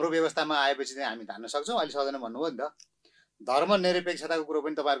हाम्रो व्यवस्थामा आएपछि चाहिँ हामी धान्न सक्छौं अहिले सक्दैन भन्नुभयो नि त धर्मनिरपेक्षताको कुरो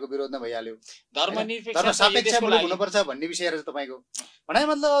पनि तपाईहरुको विरोधमा भइहाल्यो धर्मनिरपेक्षता सापेक्ष मुलुक हुनुपर्छ भन्ने विषय रहेछ तपाईको भनाइ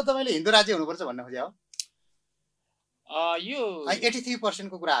मतलब तपाईले हिन्दू राज्य हुनुपर्छ भन्ने खोज्या हो यो 83%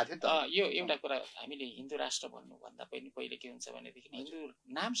 को कुरा आथ्यो नि त यो एउटा कुरा हामीले हिन्दू राष्ट्र भन्नु भन्दा पहिले के हुन्छ भनेदेखि हिन्दू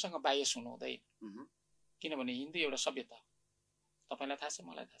नामसँग बायस हुनु हुँदैन किनभने हिन्दू एउटा सभ्यता तपाईलाई थाहा छ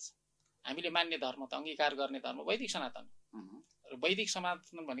मलाई थाहा छ हामीले मान्ने धर्म त अंगीकार गर्ने धर्म वैदिक सनातन र वैदिक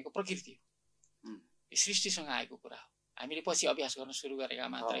सनातन भनेको प्रकृति हो सृष्टिसँग आएको कुरा हो हामीले पछि अभ्यास गर्न सुरु गरेका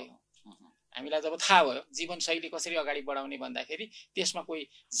मात्रै हो हामीलाई जब थाहा भयो जीवनशैली कसरी अगाडि बढाउने भन्दाखेरि त्यसमा कोही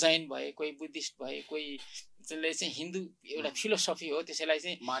जैन भए कोही बुद्धिस्ट भए कोही जसले चाहिँ हिन्दू एउटा फिलोसफी हो त्यसैलाई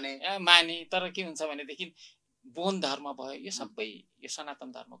चाहिँ माने तर के हुन्छ भनेदेखि बौद्ध धर्म भयो यो सबै यो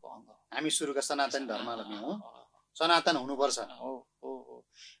सनातन धर्मको अङ्ग हो हामी सुरुका सनातन धर्मलाई हो सनातन हुनुपर्छ हो हो हो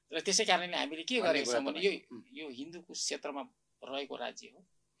र त्यसै कारणले हामीले के गरेको छौँ भने यो हिन्दूको क्षेत्रमा रहेको राज्य हो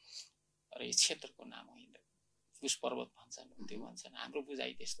र यो क्षेत्रको नाम हो हिन्दू कुश पर्वत भन्छन् त्यो भन्छन् हाम्रो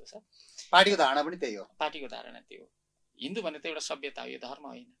बुझाइ त्यस्तो छ पार्टीको धारणा पनि त्यही हो पार्टीको धारणा त्यो हो हिन्दू भने त एउटा सभ्यता हो यो धर्म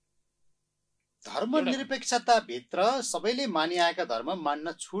होइन धर्मनिरपेक्षता भित्र सबैले मानिआएका धर्म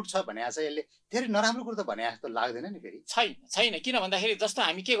मान्न छुट छ भने छ यसले धेरै नराम्रो कुरो त भने जस्तो लाग्दैन नि फेरि छैन किन भन्दाखेरि जस्तो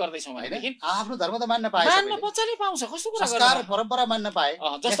हामी के गर्दैछौँ भनेदेखि आफ्नो धर्म त मान्न पाए मान्न बच्चाले पाउँछ कस्तो कुरा संस्कार परम्परा मान्न पाए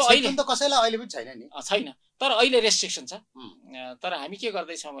जस्तो अहिले त कसैलाई अहिले पनि छैन नि छैन तर अहिले रेस्ट्रिक्सन छ तर हामी के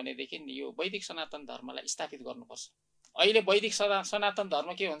गर्दैछौँ भनेदेखि यो वैदिक सनातन धर्मलाई स्थापित गर्नुपर्छ अहिले वैदिक सनातन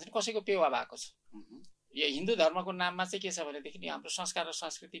धर्म के भन्छ कसैको पेवा भएको छ यो हिन्दू धर्मको नाममा चाहिँ के छ भनेदेखि हाम्रो संस्कार र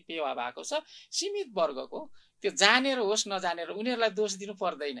संस्कृति पेवा भएको छ सीमित वर्गको त्यो जानेर होस् नजानेर उनीहरूलाई दोष दिनु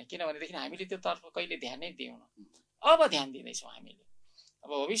पर्दैन किनभनेदेखि हामीले त्यो तर्फ कहिले ध्यानै दिउँ अब ध्यान दिँदैछौँ हामीले अब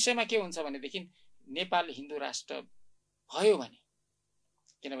भविष्यमा के हुन्छ भनेदेखि नेपाल हिन्दू राष्ट्र भयो भने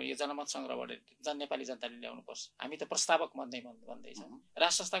किनभने यो जनमत सङ्ग्रहबाट नेपाली जनताले ल्याउनुपर्छ हामी त प्रस्तावक भन्दैछौँ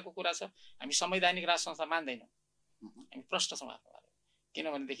राष्ट्र संस्थाको कुरा छ हामी संवैधानिक राष्ट्र संस्था मान्दैनौँ हामी प्रश्न छौँ आफ्नो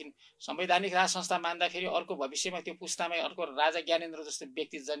किनभनेदेखि संवैधानिक राज संस्था मान्दाखेरि अर्को भविष्यमा त्यो पुस्तामै अर्को राजा ज्ञानेन्द्र जस्तो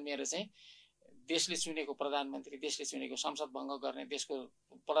व्यक्ति जन्मिएर चाहिँ देशले चुनेको प्रधानमन्त्री देशले चुनेको संसद भङ्ग गर्ने देशको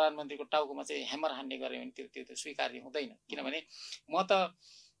प्रधानमन्त्रीको टाउकोमा चाहिँ ह्यामर हान्ने गरे भने त्यो स्वीकार्य हुँदैन किनभने म त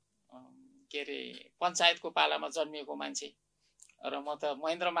के अरे पञ्चायतको पालामा जन्मिएको मान्छे र म त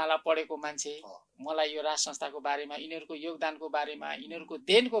महेन्द्रमाला पढेको मान्छे मलाई यो राज संस्थाको बारेमा यिनीहरूको योगदानको बारेमा यिनीहरूको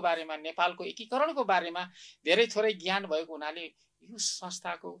देनको बारेमा नेपालको एकीकरणको बारेमा धेरै थोरै ज्ञान भएको हुनाले यो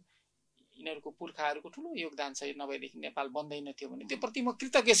संस्थाको यिनीहरूको पुर्खाहरूको ठुलो योगदान छ नभएदेखि नेपाल बन्दैन थियो भने त्यो प्रति म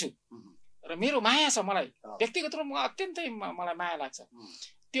कृतज्ञ छु र मेरो माया छ मलाई व्यक्तिगत रूपमा अत्यन्तै मलाई माया लाग्छ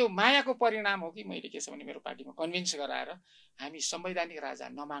त्यो मायाको परिणाम हो कि मैले के छ भने मेरो पार्टीमा कन्भिन्स गराएर हामी संवैधानिक राजा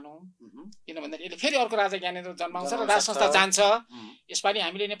नमानौँ किनभने यसले फेरि अर्को राजा ज्ञानेन्द्र जन्माउँछ र राज संस्था जान्छ यसपालि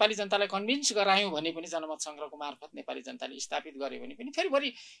हामीले नेपाली जनतालाई कन्भिन्स गरायौँ भने पनि जनमत सङ्ग्रहको मार्फत नेपाली जनताले स्थापित गर्यो भने पनि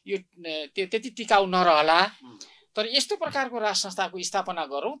फेरि यो त्यति टिकाउ नरहला तर यस्तो प्रकारको राज संस्थाको स्थापना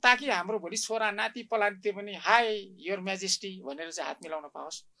गरौँ ताकि हाम्रो भोलि छोरा नाति पलाती पनि हाई योर म्याजेस्टी भनेर चाहिँ हात मिलाउन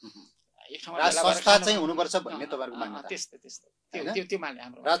पाओस् एक ठाउँमा राज भेला भएर संस्था खानु- चाहिँ हुनुपर्छ भन्ने तपाईँहरूको मान्यता त्यस्तो हैन? त्यो मान्ने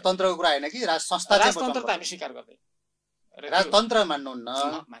हाम्रो राजतन्त्रको कुरा होइन कि राज संस्था चाहिँ राजतन्त्र त बचाउनु हामी स्वीकार गर्दैन र त्यो- राजतन्त्र मान्नुहुन्न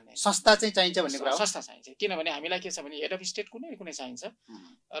मान्ने संस्था चाहिँ चाहिन्छ भन्ने कुरा हो संस्था चाहिन्छ किनभने हामीलाई के छ भने हेड अफ स्टेट कुनै कुनै चाहिन्छ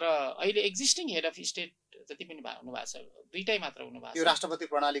र अहिले एक्जिस्टिङ हेड अफ स्टेट जति पनि हुनुभएको छ दुईटै मात्र हुनुभएको यो छ राष्ट्रपति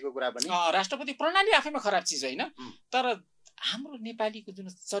प्रणालीको कुरा पनि राष्ट्रपति प्रणाली आफैमा खराब चिज होइन तर हाम्रो नेपालीको जुन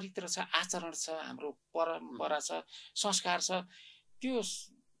चरित्र छ आचरण छ हाम्रो परम्परा छ संस्कार छ त्यो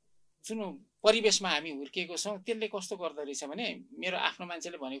जुन परिवेशमा हामी हुर्किएको छौँ त्यसले कस्तो गर्दो रहेछ भने मेरो आफ्नो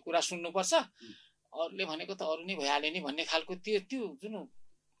मान्छेले भनेको कुरा सुन्नुपर्छ अरूले भनेको त अरू नै भइहाल्यो नि भन्ने खालको त्यो जुन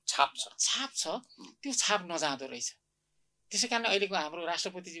छाप छ त्यो छाप नजाँदो रहेछ त्यसै कारण अहिलेको हाम्रो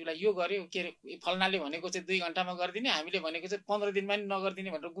राष्ट्रपतिज्यूलाई यो गर्यो के अरे फल्नाले भनेको चाहिँ 2 घण्टामा गरिदिने हामीले भनेको चाहिँ 15 दिनमा नि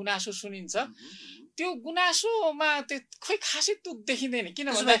नगरिदिने भनेर गुनासो सुनिन्छ त्यो गुनासोमा त्यो खोइ खासै तुक देखिँदैन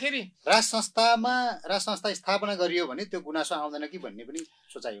किन भन्दाखेरि राज संस्था स्थापना गरियो भने त्यो गुनासो आउँदैन कि भन्ने पनि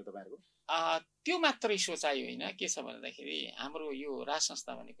सोचाइ हो तपाईँहरूको त्यो मात्रै सोचाइ होइन के छ भन्दाखेरि हाम्रो यो राज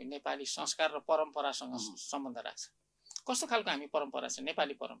संस्था भनेको नेपाली संस्कार र परम्परासँग सम्बन्ध राख्छ कस्तो खालको हामी परम्परा छ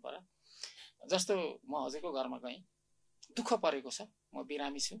नेपाली परम्परा जस्तो म हजुरको घरमा गएँ दुःख परेको छ म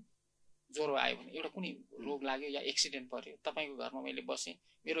बिरामी छु ज्वरो आयो भने एउटा कुनै रोग लाग्यो या एक्सिडेन्ट पर्यो तपाईँको घरमा मैले बसेँ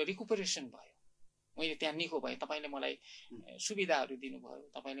मेरो रिकुपरेसन भयो मैले त्यहाँ निको भएँ तपाईँले मलाई सुविधाहरू दिनुभयो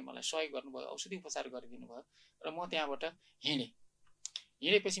तपाईँले मलाई सहयोग गर्नुभयो औषधि उपचार गरिदिनु भयो र म त्यहाँबाट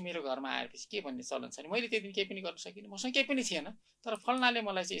हिँडेपछि मेरो घरमा आएपछि के भन्ने चलन छ भने मैले त्यो दिन केही पनि गर्न सकिनँ मसँग केही पनि थिएन तर फल्नाले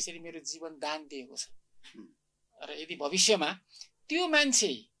मलाई चाहिँ यसरी मेरो जीवन दान दिएको छ र यदि भविष्यमा त्यो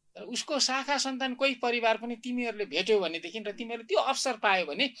मान्छे उसको शाखा सन्तान कोही परिवार पनि तिमीहरूले भेट्यौ भनेदेखि र तिमीहरूले त्यो अवसर पायो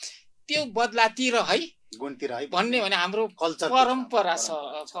भने त्यो बदलातिर है गुणतिर है भन्ने भने हाम्रो परम्परा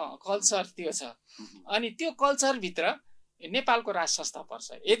छ कल्चर त्यो छ अनि त्यो कल्चरभित्र नेपालको राज संस्था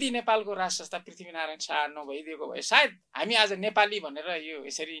पर्छ यदि नेपालको राज संस्था पृथ्वीनारायण शाह नभइदिएको भए सायद हामी आज नेपाली भनेर यो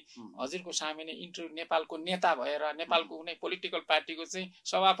यसरी हजुरको सामुन्ने नेपालको नेता भएर नेपालको कुनै पोलिटिकल पार्टीको चाहिँ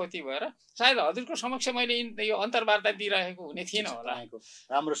सभापति भएर सायद हजुरको समक्ष मैले यो अन्तर्वार्ता दिइरहेको हुने थिएन होला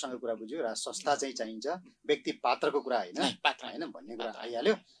राम्रोसँग कुरा बुझ्यो राज संस्था चाहिँ चाहिन्छ व्यक्ति पात्रको कुरा होइन पात्र होइन भन्ने कुरा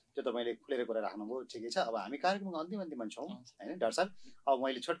आइहाल्यो त्यो तपाईँले खुलेर कुरा राख्नुभयो ठिकै छ अब हामी कार्यक्रमको अन्तिममा छौँ होइन डाक्टर साहब अब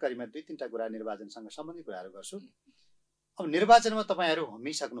मैले छोटकरीमा 2-3टा कुरा निर्वाचनसँग सम्बन्धित कुराहरू गर्छु अब निर्वाचनमा तपाईँहरू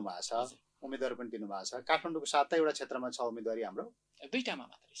होमिसक्नु भएको छ उम्मेदवार पनि दिनु भएको छ काठमाडौँको 7वटा क्षेत्रमा छ उम्मेदवारी हाम्रो 2टामा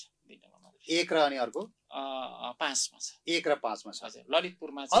मात्रै छ 2टामा मात्रै 1 र अनि अर्को 5मा छ 1 र 5मा छ हजुर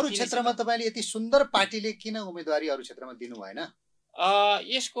ललितपुरमा छ अरु क्षेत्रमा तपाईँले यति सुन्दर पार्टीले किन उम्मेदवारी अरु क्षेत्रमा दिनु भएन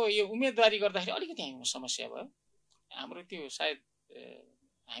यसको यो उम्मेदवारी गर्दाखेरि अलिकति हामीमा समस्या भयो हाम्रो त्यो सायद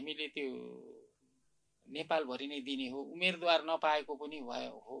हामीले त्यो नेपालभरि नै दिने हो उम्मेदवार नपाएको पनि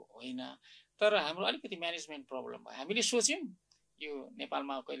होइन तर हाम्रो अलिकति म्यानेजमेन्ट प्रब्लम भयो हामीले सोच्यौं यो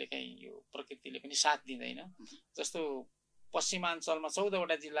नेपालमा कहिलेकाहीँ यो प्रकृतिले पनि साथ दिँदैन जस्तो पश्चिमाञ्चलमा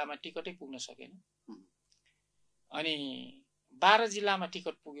 14वटा जिल्लामा टिकटै पुग्न सकेन अनि 12 जिल्लामा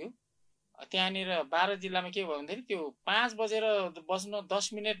टिकट पुग्यो त्यहाँनिर 12 जिल्लामा के भयो भन्दाखेरि त्यो 5 बजेर बज्न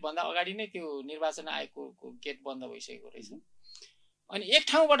 10 मिनेट भन्दा अगाडि नै त्यो निर्वाचन आयोगको गेट बन्द भइसकेको रहेछ अनि एक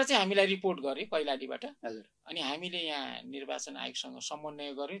ठाउँबाट चाहिँ हामीलाई रिपोर्ट गर्यो कैलालीबाट अनि हामीले यहाँ निर्वाचन आयोगसँग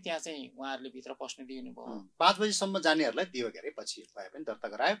समन्वय गर्यौं त्यहाँ चाहिँ उहाँहरूले भित्र पस्न दिनु भयो 5 बजेसम्म जानेहरूलाई दियो के अरे पछि भए पनि दर्ता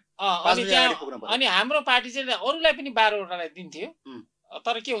गरायो अनि हाम्रो पार्टी चाहिँ अरूलाई पनि 12 वटालाई दिन्थ्यो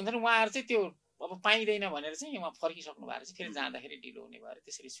तर के हुन्छ भने उहाँहरू चाहिँ त्यो अब पाइदैन भनेर चाहिँ उहाँ फर्किसक्नु भएर चाहिँ फेरि जाँदाखेरि ढिलो हुने भएर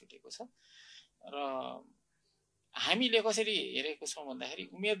त्यसरी छुटेको छ र हामीले कसरी हेरेको छौं भन्दाखेरि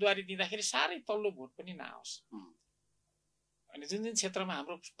उम्मेदवारी दिँदाखेरि सारै तल्लो भोट पनि नआओस् अनि जुन जुन क्षेत्रमा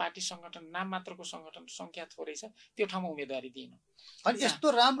हाम्रो पार्टी संगठन नाम मात्रको संगठन संख्या थोरै छ त्यो ठाउँमा उम्मेदवारी दिनु अनि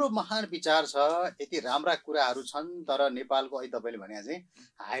यस्तो राम्रो महान विचार छ यति राम्रा कुराहरू छन् तर नेपालको अहिले तपाईले भने चाहिँ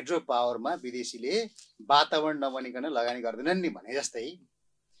हाइड्रो पावरमा विदेशीले वातावरण नबनिकन लगानी गर्दैनन् नि भने जस्तै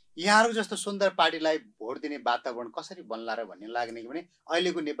यहाँहरु जस्तो सुन्दर पार्टीलाई भोट दिने वातावरण कसरी बन्ला र भन्ने लाग्ने कि भने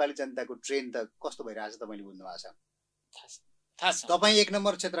अहिलेको नेपाली जनताको ट्रेन त कस्तो भइरहेछ तपाईले बुझ्नु भएको छ तपाई 1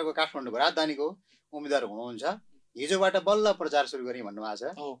 नम्बर क्षेत्रको काठमाडौँको राजधानीको उम्मेदवार हुनुहुन्छ हिजोबाट बल्ल प्रचार सुरु गरी भन्नु भएको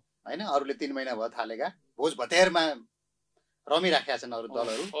छ हैन अरूले 3 महिना भयो थालेका भोज भतेरमा रमिराखेका छन् अरु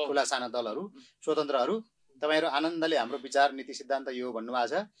दलहरु ठूला साना दलहरु स्वतन्त्रहरु तपाईहरु आनन्दले हाम्रो विचार नीति सिद्धान्त यो भन्नु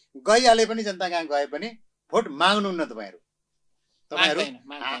भएको छ गइहाले पनि जनता कहाँ गए पनि भोट माग्नुहुन्न तपाईहरु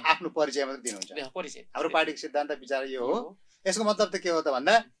आफ्नो परिचय मात्र दिनुहुन्छ हाम्रो पार्टीको सिद्धान्त विचार यो हो यसको मतलब त के हो त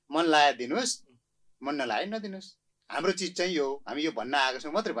भन्दा मन लाए दिनुस् मन नलाए नदिनुस् हाम्रो चिज चाहिँ यो हामी यो भन्न आएको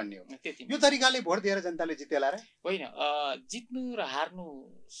छौँ मात्रै भन्ने हो। त्यति यो तरिकाले भोट दिएर जनताले जितेला र होइन। जित्नु र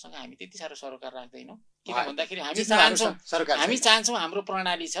हार्नुसँग हामी त्यति साह्रो सरोकार राख्दैनौँ। किन वाह, भन्दाखेरि हामी जित्नु हाम्रो चाहन्छौँ सरकार हामी छैन। चाहन्छौँ हाम्रो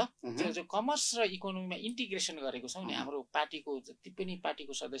प्रणाली छ मह्म। जो कमर्स र इकोनोमीमा इन्टिग्रेसन गरेको छौँ नि हाम्रो पार्टीको जति पनि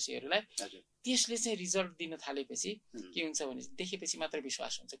पार्टीको सदस्यहरूलाई हजुर। त्यसले चाहिँ रिजल्ट दिन थालेपछि मह्म। के हुन्छ भने देखेपछि मात्र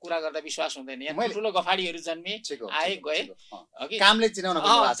विश्वास हुन्छ। कुरा गर्दा विश्वास हुँदैन। यहाँ मैले- ठुलो गफाडीहरू जन्मे ठिक हो, आए ठिक हो, गए ठिक हो। अघि कामले चिनाउन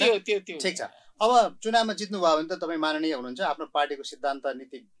खोज्नु भएको छ। त्यो ठिक छ। अब चुनावमा जित्नुभयो भने त तपाईँ माननीय हुनुहुन्छ, आफ्नो पार्टीको सिद्धान्त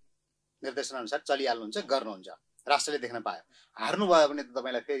नीति निर्देशन अनुसार चलिहाल्नुहुन्छ, गर्नुहुन्छ, राष्ट्रले देख्न पायो। हार्नुभयो भने त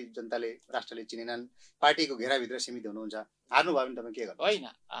तपाईँलाई फेरि जनताले राष्ट्रले चिनेनन्, पार्टीको घेराभित्र सीमित हुनुहुन्छ। हार्नुभयो भने तपाईँ के गर्नु? होइन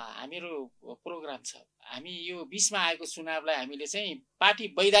हामीहरू प्रोग्राम छ। हामी यो 20मा आएको चुनावलाई हामीले चाहिँ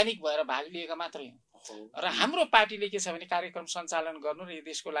पार्टी वैधानिक भएर भाग लिएका मात्रै हौँ र हाम्रो पार्टीले के छ भने कार्यक्रम सञ्चालन गर्नु र यो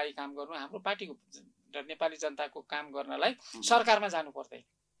देशको लागि काम गर्नु हाम्रो पार्टीको र नेपाली जनताको काम गर्नलाई सरकारमा जानु पर्दैन।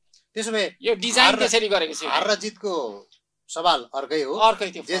 त्यसो भए यो डिजाइन त्यसरी गरेको छ। हार र जितको सवाल अर्कै हो। अर्कै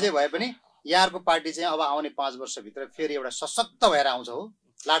त्यो जे भए पनि यहाँको पार्टी चाहिँ अब आउने 5 वर्षभित्र फेरि एउटा सशक्त भएर आउँछ हो।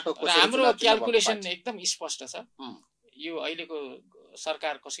 लाटो र हाम्रो क्याल्कुलेसन एकदम स्पष्ट छ। यो अहिलेको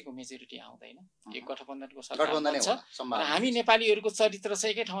सरकार कसैको मेजोरिटी आउँदैन, यो गठबन्धनको सरकार गठबन्धनै छ होला र सम्भावना। हामी नेपालीहरूको चरित्र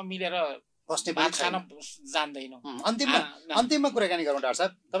चाहिँ एकै ठाउँमा मिलेर बस्ने भात पनि खान छैन। जान्दैनौँ। अन्तिममा कुराकानी गरौँ डाक्टर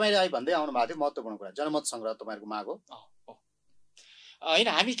साहब। तपाईँले अहिले भन्दै आउनु भएको थियो महत्त्वपूर्ण कुरा, जनमत सङ्ग्रह तपाईँहरूको माग हो। होइन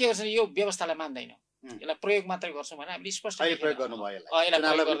हामी के गर्छौँ यो व्यवस्थालाई मान्दैनौँ, यसलाई प्रयोग मात्रै गर्छौँ भने हामीले स्पष्ट अहिले प्रयोग गर्नुभयो यसलाई, यसलाई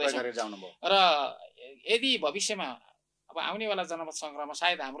चुनावलाई प्रयोग पनि प्रयोग गर्दैछौँ। गरेर जानुभयो। र यदि भविष्यमा अब आउनेवाला जनमत सङ्ग्रहमा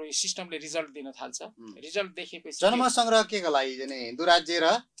सायद हाम्रो यो सिस्टमले रिजल्ट दिन थाल्छ। रिजल्ट देखेपछि जनमत सङ्ग्रह के का लागि जाने? हिन्दू राज्य र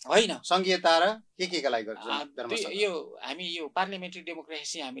होइन संघीयता र के का लागि गर्छ जनमत सङ्ग्रह? यो हामी यो पार्लियामेन्ट्री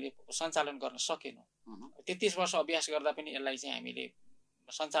डेमोक्रेसी हामीले सञ्चालन गर्न सकेनौँ। 33 वर्ष अभ्यास गर्दा पनि यसलाई चाहिँ हामीले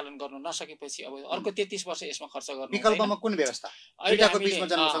सञ्चालन गर्न नसकेपछि अब अर्को 33 वर्ष यसमा खर्च गर्नु विकल्पमा कुन व्यवस्था? दुईटाको बीचमा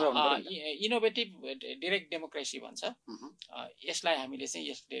जनमत सङ्ग्रह हुनु पर्यो। इनोभेटिभ डिरेक्ट डेमोक्रेसी भन्छ। यसलाई हामीले चाहिँ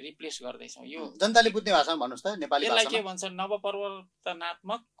यसले रिप्लेस गर्दैछौँ। यो जनताले बुझ्ने भाषामा भन्नुहोस् त, नेपाली यसलाई के भाषामा। भन्छ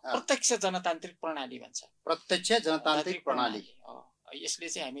नवपरिवर्तनात्मक प्रत्यक्ष जनतान्त्रिक प्रणाली भन्छ। प्रत्यक्ष जनतान्त्रिक प्रणाली। यसले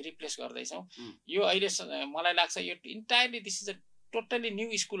चाहिँ हामी रिप्लेस गर्दैछौँ। यो अहिले मलाई लाग्छ यो entirely this is a totally new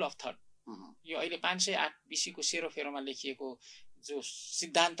school of thought. यो अहिले 508 BC को सेरोफेरोमा लेखिएको जो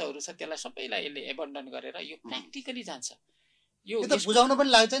सिद्धान्तहरू छ त्यसलाई सबैलाई यसले एबन्डन गरेर यो प्र्याक्टिकली जान्छ। यो त बुझाउन पनि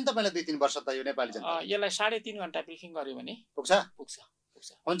लाग्छ नि तपाईँलाई 2-3 वर्ष त यो नेपाली जनता। यसलाई 3.5 घण्टा ब्रिफिङ गर्यो भने पुग्छ।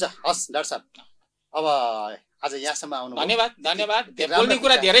 हुन्छ। हस् डाक्टर साहब, अब आज यहाँसम्म आउनु धन्यवाद। बोल्ने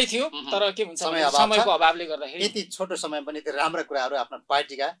कुरा धेरै थियो तर के हुन्छ समयको अभावले गर्दाखेरि यति छोटो समय पनि यति राम्रा कुराहरू आफ्नो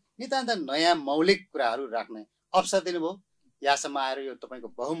पार्टीका नितान्त नयाँ मौलिक कुराहरू राख्ने अवसर दिनुभयो। यहाँसम्म आएर यो तपाईँको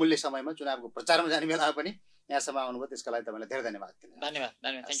बहुमूल्य समयमा चुनावको प्रचारमा जाने बेलामा पनि यहाँसम्म आउनुभयो, त्यसका लागि तपाईँलाई धेरै धन्यवाद। धन्यवाद।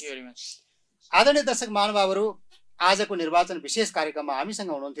 Thank you very much. आदरणीय दर्शक महानुभावहरू, आजको निर्वाचन विशेष कार्यक्रममा हामीसँग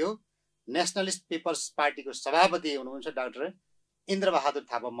हुनुहुन्थ्यो नेसनलिस्ट पिपल्स पार्टीको सभापति हुनुहुन्छ डाक्टर इन्द्रबहादुर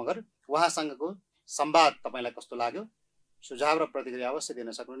थापा मगर। उहाँसँगको संवाद तपाईँलाई कस्तो लाग्यो? सुझाव र प्रतिक्रिया अवश्य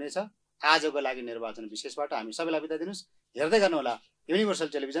दिन सक्नुहुनेछ। आजको लागि निर्वाचन विशेषबाट हामी सबैलाई बिदा दिनुहोस्। हेर्दै गर्नुहोला युनिभर्सल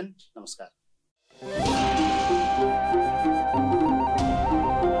टेलिभिजन। नमस्कार।